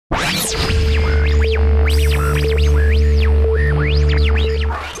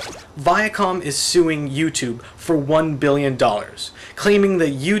Viacom is suing YouTube for $1 billion, claiming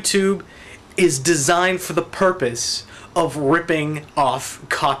that YouTube is designed for the purpose of ripping off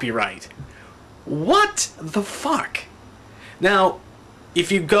copyright. What the fuck? Now,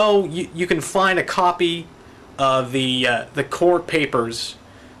 if you go, you can find a copy of the court papers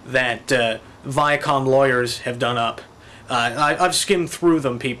that Viacom lawyers have done up. I've skimmed through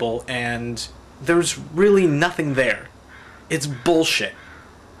them, people, and there's really nothing there. It's bullshit.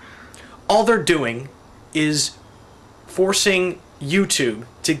 All they're doing is forcing YouTube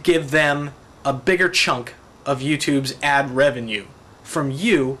to give them a bigger chunk of YouTube's ad revenue from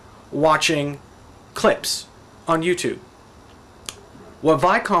you watching clips on YouTube. What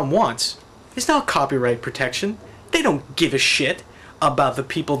Viacom wants is not copyright protection. They don't give a shit about the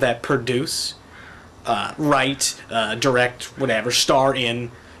people that produce, write, direct, whatever, star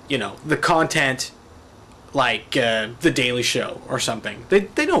in, you know, the content like The Daily Show or something.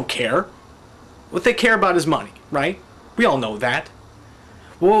 They don't care. What they care about is money, right? We all know that.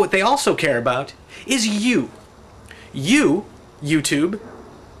 Well, what they also care about is you. You, YouTube,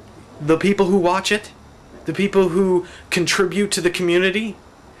 the people who watch it, the people who contribute to the community,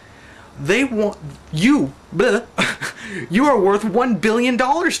 they want you. Bleh, you are worth $1 billion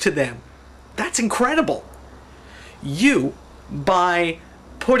to them. That's incredible. You, by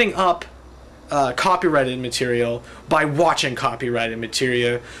putting up copyrighted material, by watching copyrighted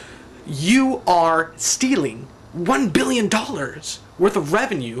material, you are stealing $1 billion worth of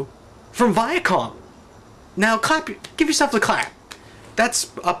revenue from Viacom. Now, give yourself a clap.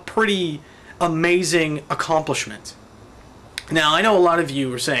 That's a pretty amazing accomplishment. Now, I know a lot of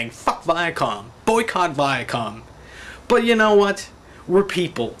you are saying, fuck Viacom, boycott Viacom. But you know what? We're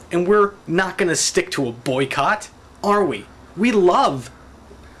people, and we're not going to stick to a boycott, are we? We love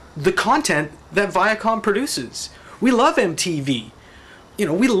the content that Viacom produces. We love MTV. You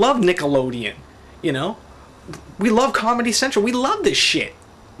know, we love Nickelodeon. You know, we love Comedy Central. We love this shit,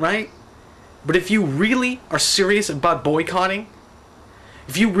 right? But if you really are serious about boycotting,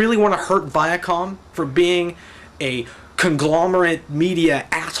 if you really want to hurt Viacom for being a conglomerate media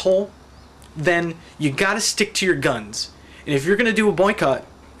asshole, then you gotta stick to your guns. And if you're gonna do a boycott,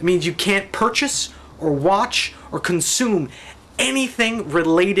 it means you can't purchase or watch or consume anything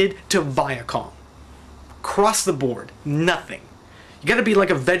related to Viacom. Across the board, nothing. You gotta be like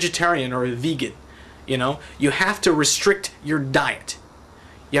a vegetarian or a vegan, you know? You have to restrict your diet.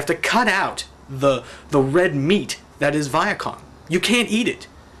 You have to cut out the red meat that is Viacom. You can't eat it.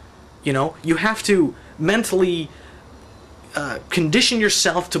 You know, you have to mentally condition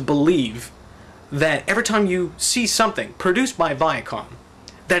yourself to believe that every time you see something produced by Viacom,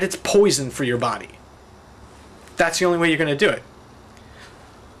 that it's poison for your body. That's the only way you're going to do it.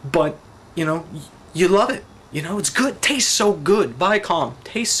 But, you know, you love it. You know, it's good. Tastes so good. Viacom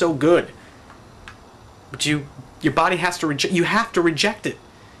tastes so good. But your body has to reject. You have to reject it.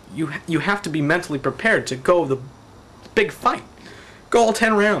 You have to be mentally prepared to go the big fight. Go all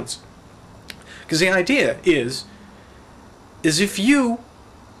 10 rounds. Because the idea is if you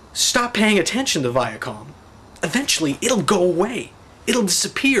stop paying attention to Viacom, eventually it'll go away. It'll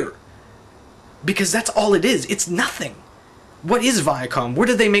disappear. Because that's all it is. It's nothing. What is Viacom? Where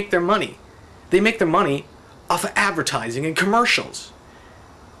do they make their money? They make their money off of advertising and commercials.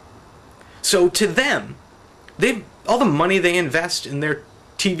 So to them, all the money they invest in their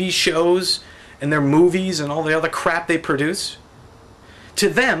TV shows and their movies and all the other crap they produce, to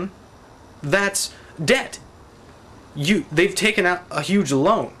them, that's debt. They've taken out a huge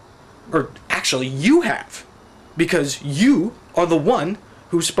loan. Or actually, you have. Because you are the one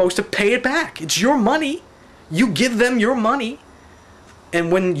who's supposed to pay it back. It's your money. You give them your money.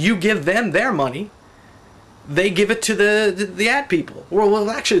 And when you give them their money, they give it to the ad people. Well,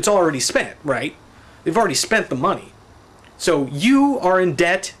 actually, it's already spent, right? They've already spent the money. So you are in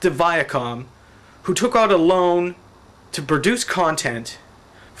debt to Viacom, who took out a loan to produce content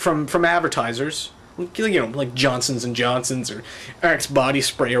from advertisers, you know, like Johnson's & Johnson's or Axe Body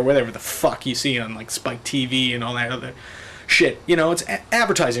Spray or whatever the fuck you see on like Spike TV and all that other shit. You know, it's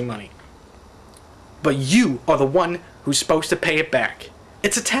advertising money. But you are the one who's supposed to pay it back.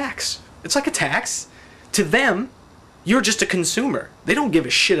 It's a tax. It's like a tax. To them, you're just a consumer. They don't give a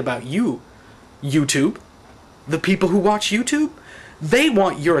shit about you, YouTube. The people who watch YouTube, they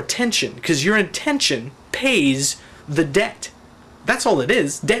want your attention because your attention pays the debt. That's all it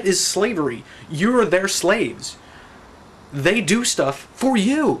is. Debt is slavery. You're their slaves. They do stuff for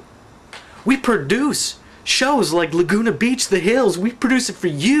you. We produce shows like Laguna Beach, The Hills. We produce it for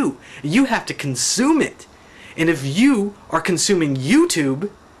you. You have to consume it. And if you are consuming YouTube,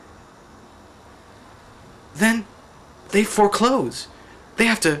 then they foreclose. They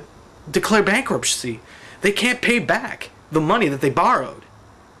have to declare bankruptcy. They can't pay back the money that they borrowed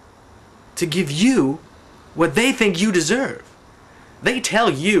to give you what they think you deserve. They tell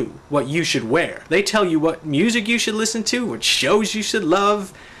you what you should wear. They tell you what music you should listen to, what shows you should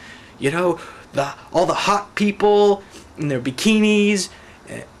love. You know, all the hot people in their bikinis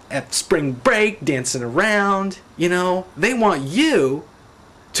at spring break dancing around. You know, they want you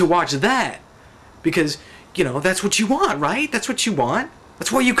to watch that because, you know, that's what you want, right? That's what you want.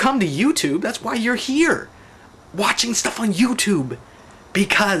 That's why you come to YouTube. That's why you're here watching stuff on YouTube,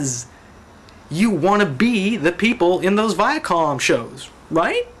 because you want to be the people in those Viacom shows,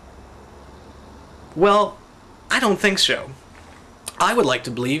 right? Well, I don't think so. I would like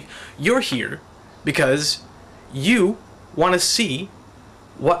to believe you're here because you want to see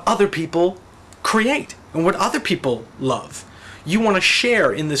what other people create and what other people love. You want to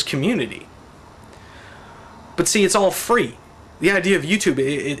share in this community. But see, it's all free. The idea of YouTube,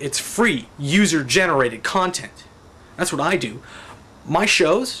 it's free, user-generated content. That's what I do. My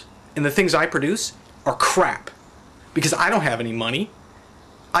shows and the things I produce are crap because I don't have any money.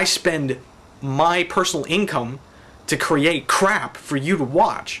 I spend my personal income to create crap for you to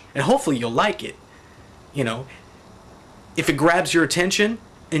watch, and hopefully you'll like it. You know, if it grabs your attention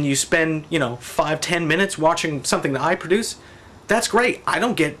and you spend, you know, 5-10 minutes watching something that I produce, that's great. I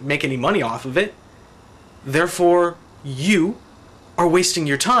don't make any money off of it. Therefore, you are wasting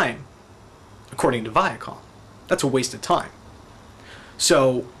your time, according to Viacom. That's a waste of time.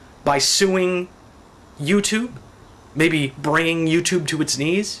 So, by suing YouTube, maybe bringing YouTube to its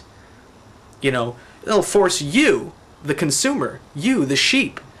knees, you know, it'll force you, the consumer, you, the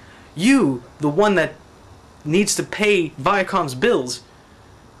sheep, you, the one that needs to pay Viacom's bills,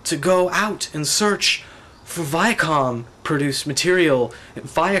 to go out and search for Viacom-produced material and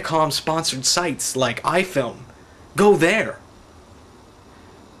Viacom-sponsored sites like iFilm. Go there.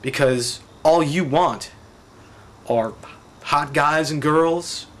 Because all you want are hot guys and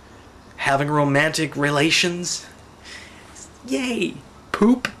girls having romantic relations. Yay!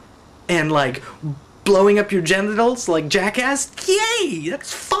 Poop and like blowing up your genitals like Jackass. Yay!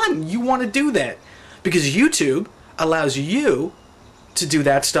 That's fun. You want to do that because YouTube allows you to do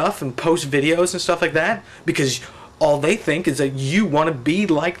that stuff and post videos and stuff like that because all they think is that you want to be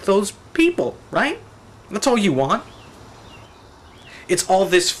like those people, right? That's all you want. It's all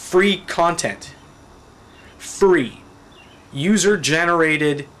this free content. Free.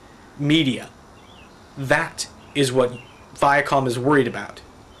 User-generated media. That is what Viacom is worried about.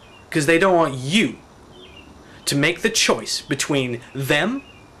 Because they don't want you to make the choice between them,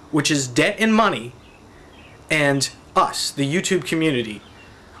 which is debt and money, and us, the YouTube community,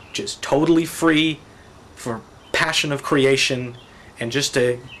 which is totally free for passion of creation and just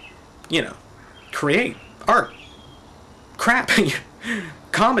to, you know, create art, crap,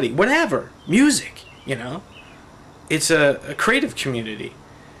 comedy, whatever, music, you know. It's a creative community,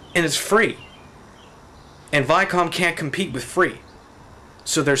 and it's free. And Viacom can't compete with free.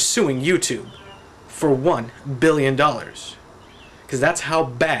 So they're suing YouTube for $1 billion. Because that's how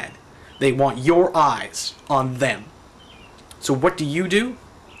bad they want your eyes on them. So what do? You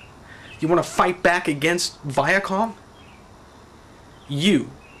want to fight back against Viacom?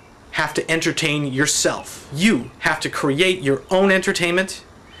 You have to entertain yourself. You have to create your own entertainment,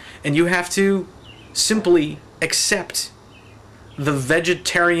 and you have to simply accept the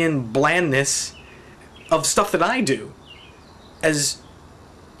vegetarian blandness of stuff that I do as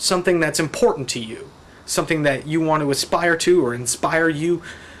something that's important to you, something that you want to aspire to or inspire you.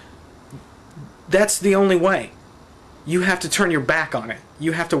 That's the only way. You have to turn your back on it.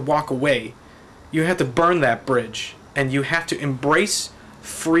 You have to walk away. You have to burn that bridge, and you have to embrace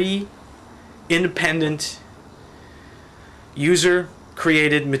free, independent,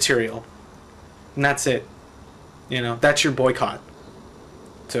 user-created material. And that's it. You know, that's your boycott.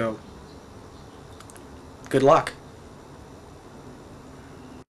 So, good luck.